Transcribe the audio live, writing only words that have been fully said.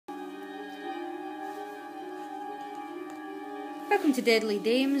Welcome to Deadly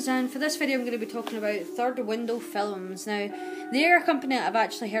Dames, and for this video I'm going to be talking about Third Window Films. Now, they're a company that I've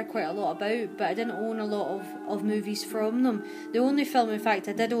actually heard quite a lot about, but I didn't own a lot of movies from them. The only film, in fact,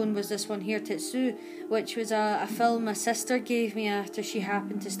 I did own was this one here, Tetsu, which was a film my sister gave me after she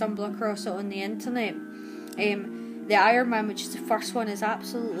happened to stumble across it on the internet. The Iron Man, which is the first one, is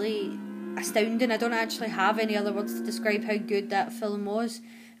absolutely astounding. I don't actually have any other words to describe how good that film was.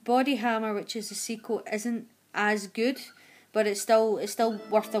 Body Hammer, which is the sequel, isn't as good, but it's still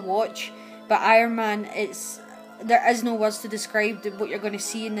worth a watch. But Iron Man, there is no words to describe what you're going to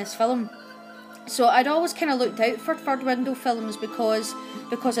see in this film. So I'd always kind of looked out for Third Window Films because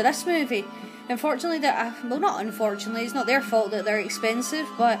of this movie. Unfortunately, not unfortunately, it's not their fault that they're expensive,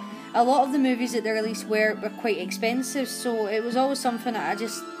 but a lot of the movies that they released were quite expensive, so it was always something that I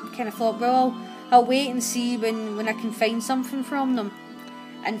just kind of thought, well, I'll wait and see when I can find something from them.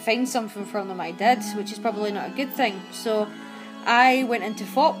 And find something from them I did, which is probably not a good thing. So I went into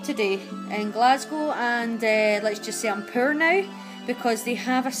FOP today in Glasgow, and let's just say I'm poor now, because they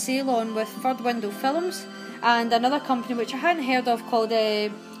have a sale on with Third Window Films and another company which I hadn't heard of called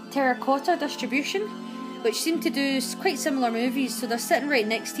Terracotta Distribution, which seem to do quite similar movies. So they're sitting right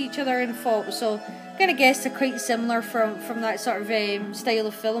next to each other in FOP, so I'm going to guess they're quite similar from that sort of style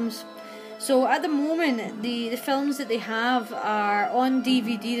of films. So at the moment, the films that they have are on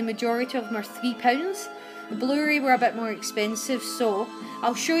DVD. The majority of them are £3. The Blu-ray were a bit more expensive, so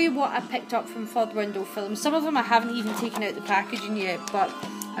I'll show you what I picked up from Third Window Films. Some of them I haven't even taken out the packaging yet, but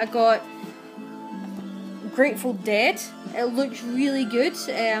I got Grateful Dead. It looks really good.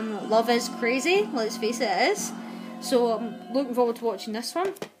 Love is Crazy, let's face it, it is. So I'm looking forward to watching this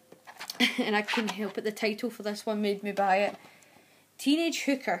one. And I couldn't help it, the title for this one made me buy it. Teenage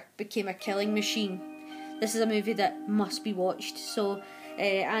Hooker Became a Killing Machine. This is a movie that must be watched. So,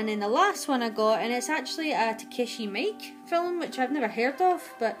 and then the last one I got, and it's actually a Takeshi Miike film, which I've never heard of,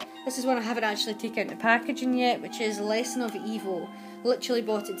 but this is one I haven't actually taken out the packaging yet, which is Lesson of Evil. Literally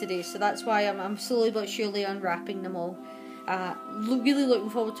bought it today, so that's why I'm slowly but surely unwrapping them all. Really looking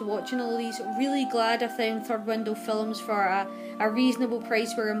forward to watching all of these. Really glad I found Third Window Films for a reasonable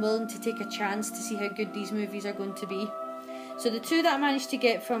price where I'm willing to take a chance to see how good these movies are going to be. So the two that I managed to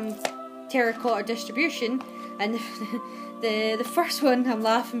get from Terracotta Distribution, and the first one, I'm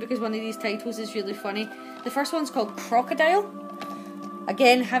laughing because one of these titles is really funny. The first one's called Crocodile.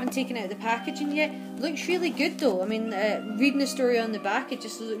 Again, haven't taken out the packaging yet. Looks really good though. I mean, reading the story on the back, it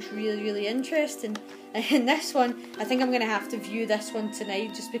just looks really, really interesting. And this one, I think I'm going to have to view this one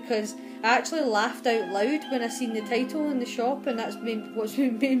tonight, just because I actually laughed out loud when I seen the title in the shop, and that's what's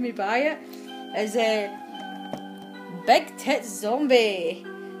made me buy it. Is Big Tit Zombie.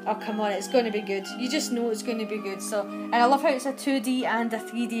 Oh come on, it's going to be good. You just know it's going to be good. So, and I love how it's a 2D and a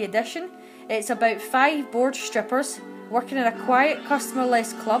 3D edition. It's about 5 bored strippers working in a quiet,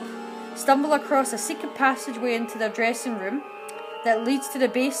 customer-less club, stumble across a secret passageway into their dressing room that leads to the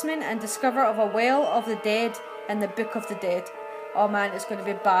basement, and discover of a well of the dead and the Book of the Dead. Oh man, it's going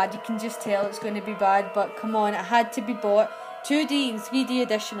to be bad. You can just tell it's going to be bad, but come on, it had to be bought. 2D and 3D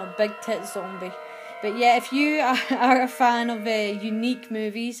edition of Big Tit Zombie. But yeah, if you are a fan of unique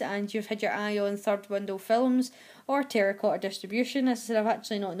movies and you've had your eye on Third Window Films or Terracotta Distribution, as I said, I've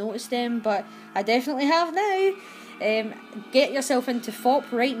actually not noticed them, but I definitely have now. Get yourself into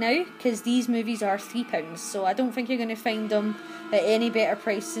FOP right now, because these movies are £3, so I don't think you're going to find them at any better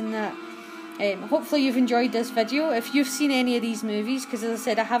price than that. Hopefully you've enjoyed this video. If you've seen any of these movies, because as I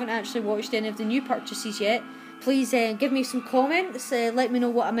said, I haven't actually watched any of the new purchases yet, please give me some comments, let me know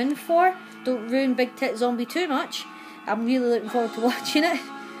what I'm in for. Don't ruin Big Tit Zombie too much. I'm really looking forward to watching it.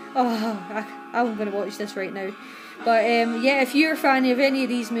 Oh, I'm going to watch this right now. But yeah, if you're a fan of any of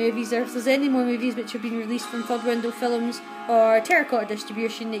these movies, or if there's any more movies which have been released from Third Window Films or Terracotta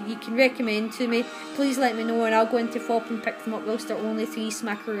Distribution that you can recommend to me, please let me know, and I'll go into FOP and pick them up whilst they're only 3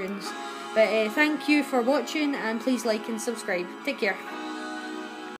 smackaroons. But thank you for watching, and please like and subscribe. Take care.